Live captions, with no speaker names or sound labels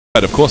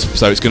Of course,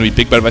 so it's going to be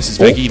Big Bird versus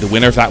Veggie. The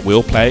winner of that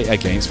will play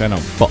against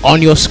Venom. But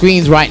on your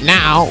screens right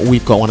now,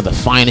 we've got one of the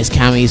finest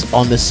camis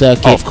on the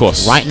circuit. Oh, of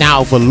course. Right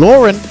now,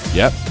 Verloren.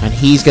 Yep. And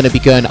he's going to be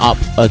going up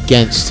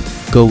against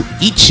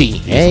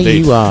Goichi. There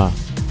you are.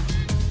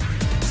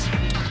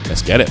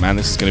 Let's get it, man.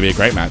 This is going to be a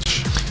great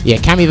match. Yeah,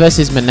 Kami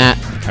versus Manat.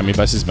 Kami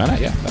versus Manat,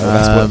 yeah.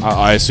 That's what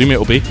I assume it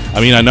will be. I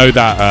mean, I know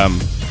that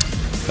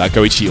that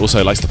Goichi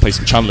also likes to play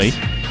some Chun-Li.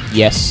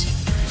 Yes.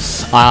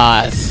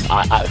 I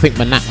think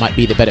Manat might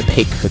be the better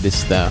pick for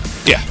this, though.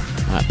 Yeah.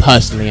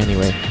 Personally,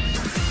 anyway.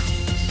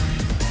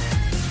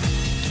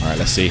 All right,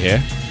 let's see here.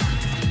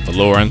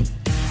 Verloren,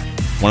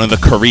 one of the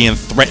Korean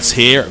threats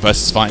here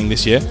versus fighting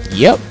this year.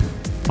 Yep.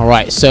 All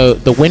right, so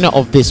the winner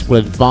of this will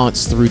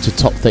advance through to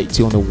top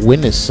 32 on the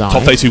winner's side.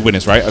 Top 32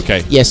 winners, right?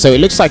 Okay. Yeah, so it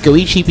looks like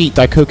Goichi beat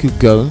Daikoku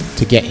Go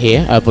to get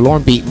here.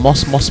 Verloren beat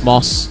Moss.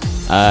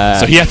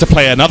 So he had to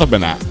play another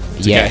Manat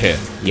to get here.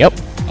 Yep.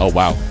 Oh,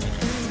 wow.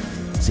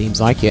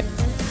 Seems like it.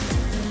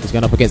 He's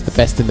going up against the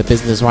best in the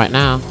business right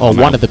now. Or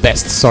one of the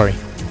best, sorry.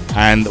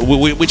 And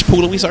which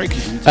pool are we, sorry?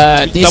 This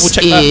double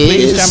check that,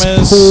 please,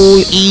 Jammers? Pool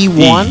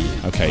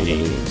E1. Okay,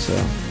 E. So.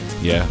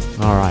 Yeah.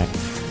 All right.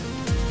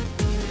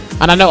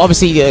 And I know,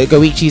 obviously,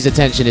 Goichi's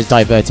attention is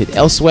diverted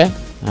elsewhere.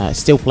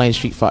 Still playing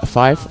Street Fighter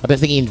 5. I don't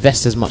think he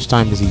invests as much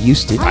time as he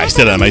used to. He's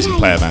still an amazing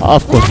player, man.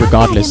 Of course,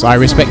 regardless. I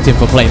respect him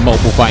for playing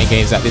multiple fighting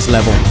games at this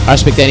level. I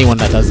respect anyone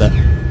that does that.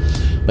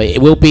 But it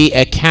will be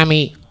a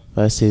Kami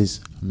versus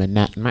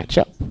Manat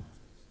matchup.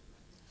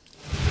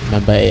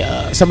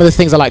 Remember, some of the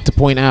things I like to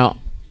point out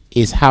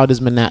is how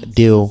does Manat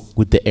deal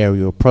with the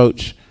aerial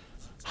approach?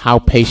 How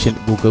patient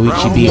will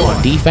Goichi be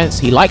on defense?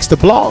 He likes to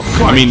block.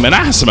 I mean,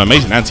 Manat has some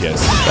amazing anti-airs.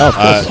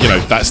 Oh, you know,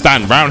 that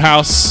stand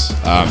roundhouse.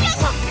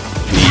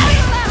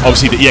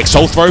 Obviously, the EX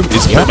Soul Throw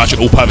is pretty much an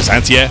all-purpose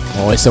anti-air.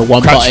 Oh, it's a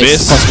one bar.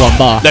 It's plus 1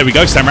 bar. There we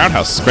go, stand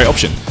roundhouse. Great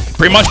option.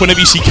 Pretty much whenever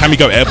you see Kami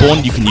go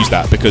airborne, you can use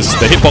that because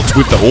the hitbox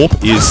with the orb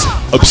is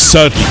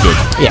absurdly good.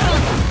 Yeah.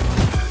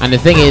 And the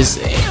thing is,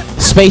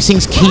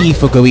 spacing's key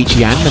for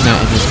Goichi and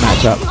Manat in this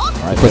matchup.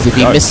 Right, because if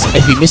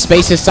he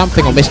misspaces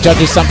something or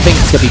misjudges something,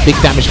 it's going to be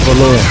big damage for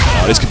Verloren.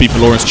 Oh, this could be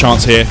Verloren's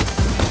chance here.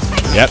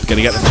 Yep, going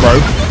to get the throw.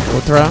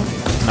 Forward throw.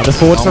 Another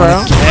forward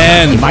throw.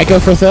 Again. He might go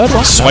for a third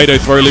one. Pseudo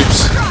throw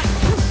loops.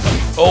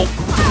 Oh.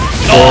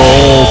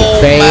 Oh,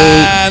 the bait.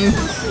 Man.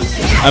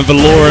 And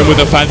Verloren with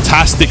a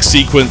fantastic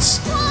sequence.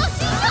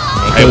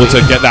 Able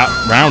to get that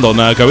round on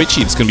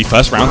Goichi. It's going to be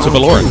first round to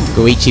Verloren.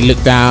 Goichi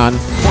looked down,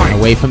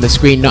 away from the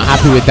screen, not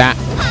happy with that.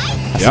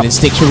 That's an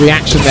instinctual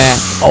reaction there.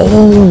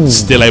 Oh!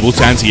 Still able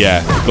to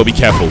anti-air. Got to be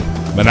careful.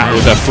 Manat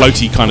with a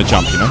floaty kind of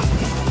jump, you know?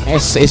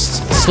 It's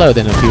slower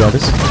than a few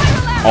others.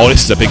 Oh,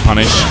 this is a big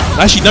punish.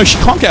 Actually, no, she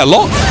can't get a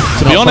lot.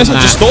 To be honest,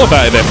 I just thought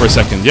about it there for a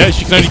second. Yeah,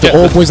 she can only get... If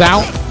the orb was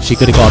out, she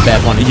could have got a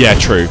better punish. Yeah,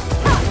 true.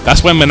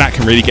 That's when Manat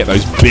can really get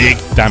those big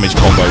damage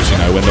combos, you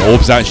know? When the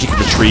orb's out, she can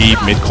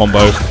retrieve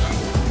mid-combo.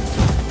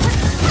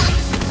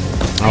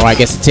 Alright,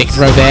 gets the tick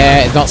throw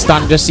there. It's not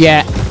stunned just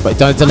yet, but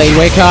done a delayed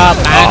wake up.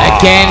 And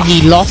again,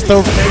 he lost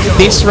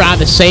this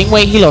round the same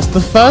way he lost the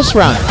first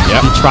round.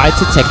 Yep. He tried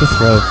to take a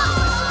throw.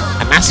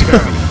 And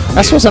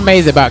that's what's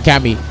amazing about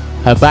Kami.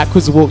 Her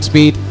backwards walk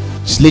speed,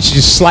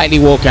 just slightly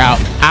walk out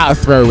of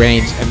throw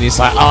range, and it's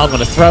like, oh, I'm going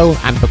to throw.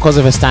 And because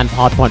of her stand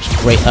hard punch,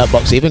 great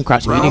hurtbox, even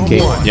crouch medium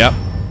kick. Yep.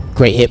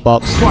 Great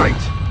hitbox.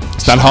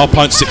 Stand hard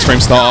punch, 6-frame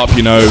startup,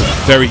 you know,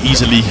 very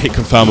easily hit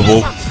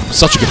confirmable.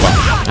 Such a good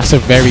fight. That's a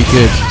very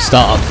good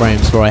startup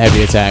frames for a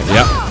heavy attack.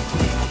 Yep.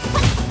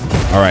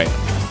 All right.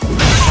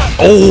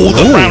 Oh,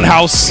 the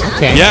roundhouse.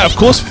 Okay. Yeah, of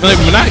course.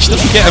 Manat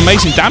doesn't get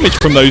amazing damage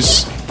from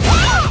those.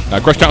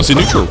 Crush counts in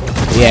neutral.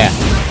 Yeah,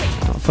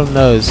 from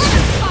those.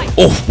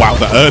 Oh, wow,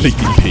 the early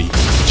DP.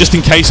 Just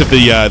in case of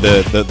the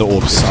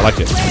orbs. I like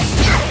it.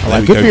 I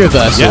like good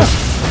reversal. Yeah.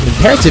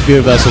 Imperative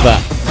reversal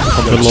that.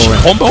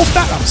 Combo off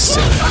that? That was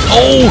sick.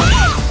 Oh!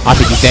 I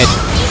think he's dead.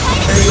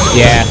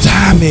 Yeah.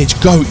 Damage.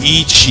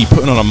 Goichi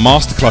putting on a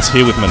masterclass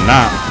here with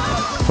Manat.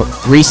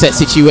 Reset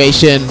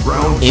situation.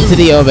 Into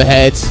the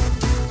overhead.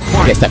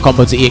 Gets that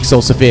combo to EX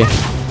Soul Severe.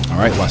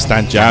 Alright, well,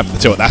 stand jab.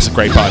 That's a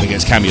great button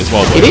against Kami as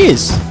well. It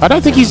is. I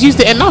don't think he's used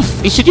it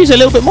enough. He should use it a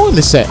little bit more in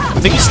this set. I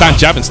think stand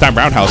jab and stand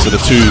roundhouse are the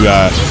two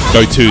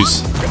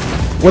go-tos.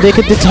 Well, they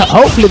could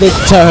hopefully they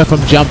deter her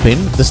from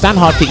jumping. The stand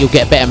hard kick, you'll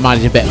get better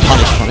mileage and better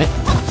punish from it.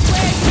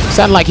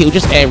 Sound like it will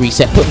just air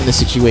reset, put in a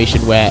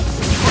situation where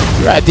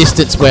you're at a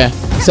distance where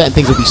certain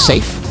things will be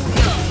safe.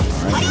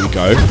 Alright, here we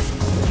go.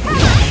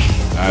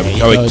 We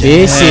go again.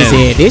 This is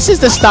it. This is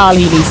the style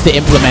he needs to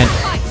implement.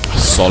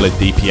 Solid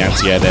DP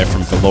anti-air there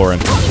from Verloren.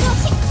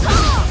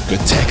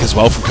 Good tech as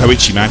well from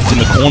Goichi, man. He's in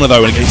the corner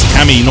though, and against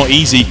Kami, not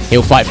easy.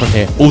 He'll fight from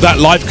here. All that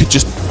life could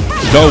just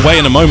go away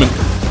in a moment.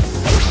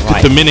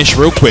 Could diminish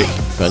real quick.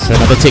 Goes for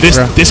another tick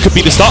throw. This could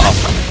be the startup.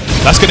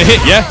 That's going to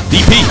hit, yeah?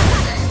 DP.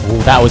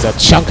 Ooh, that was a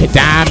chunk of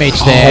damage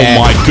there.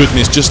 Oh my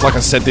goodness, just like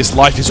I said, this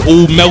life is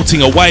all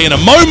melting away in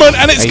a moment,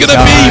 and it's going to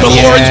be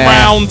Verloren's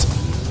round.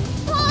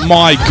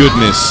 My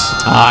goodness.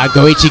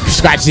 Goichi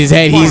scratches his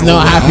head. He's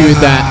not happy with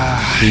that.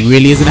 He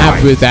really isn't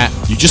happy with that.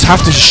 You just have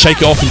to just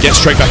shake it off and get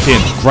straight back in.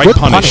 Great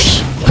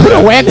punish.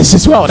 Good awareness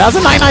as well. That was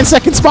a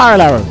 99-second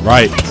spiral arrow.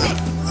 Right.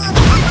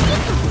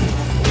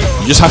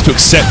 You just have to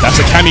accept that's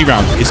a Cammy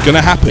round. It's going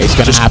to happen. It's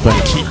going to happen.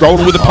 Keep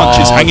rolling with the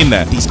punches. Hang in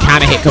there. These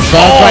counter hit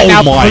confirmed right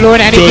now. Verloren,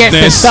 and he gets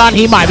the stun.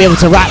 He might be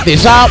able to wrap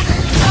this up.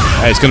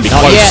 Hey, it's going to be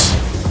Not close.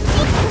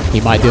 yet.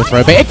 He might do it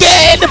for a bit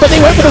again, but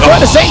they went for the throw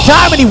at the same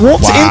time, and he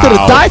walks into the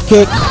dive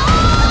kick.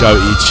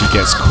 Goichi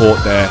gets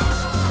caught there.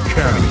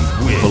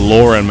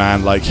 Verloren,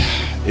 man, like,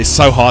 it's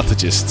so hard to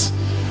just...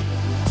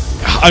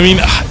 I mean,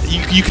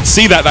 you could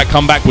see that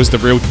comeback was the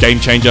real game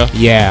changer.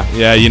 Yeah.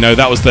 Yeah, you know,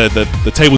 that was the table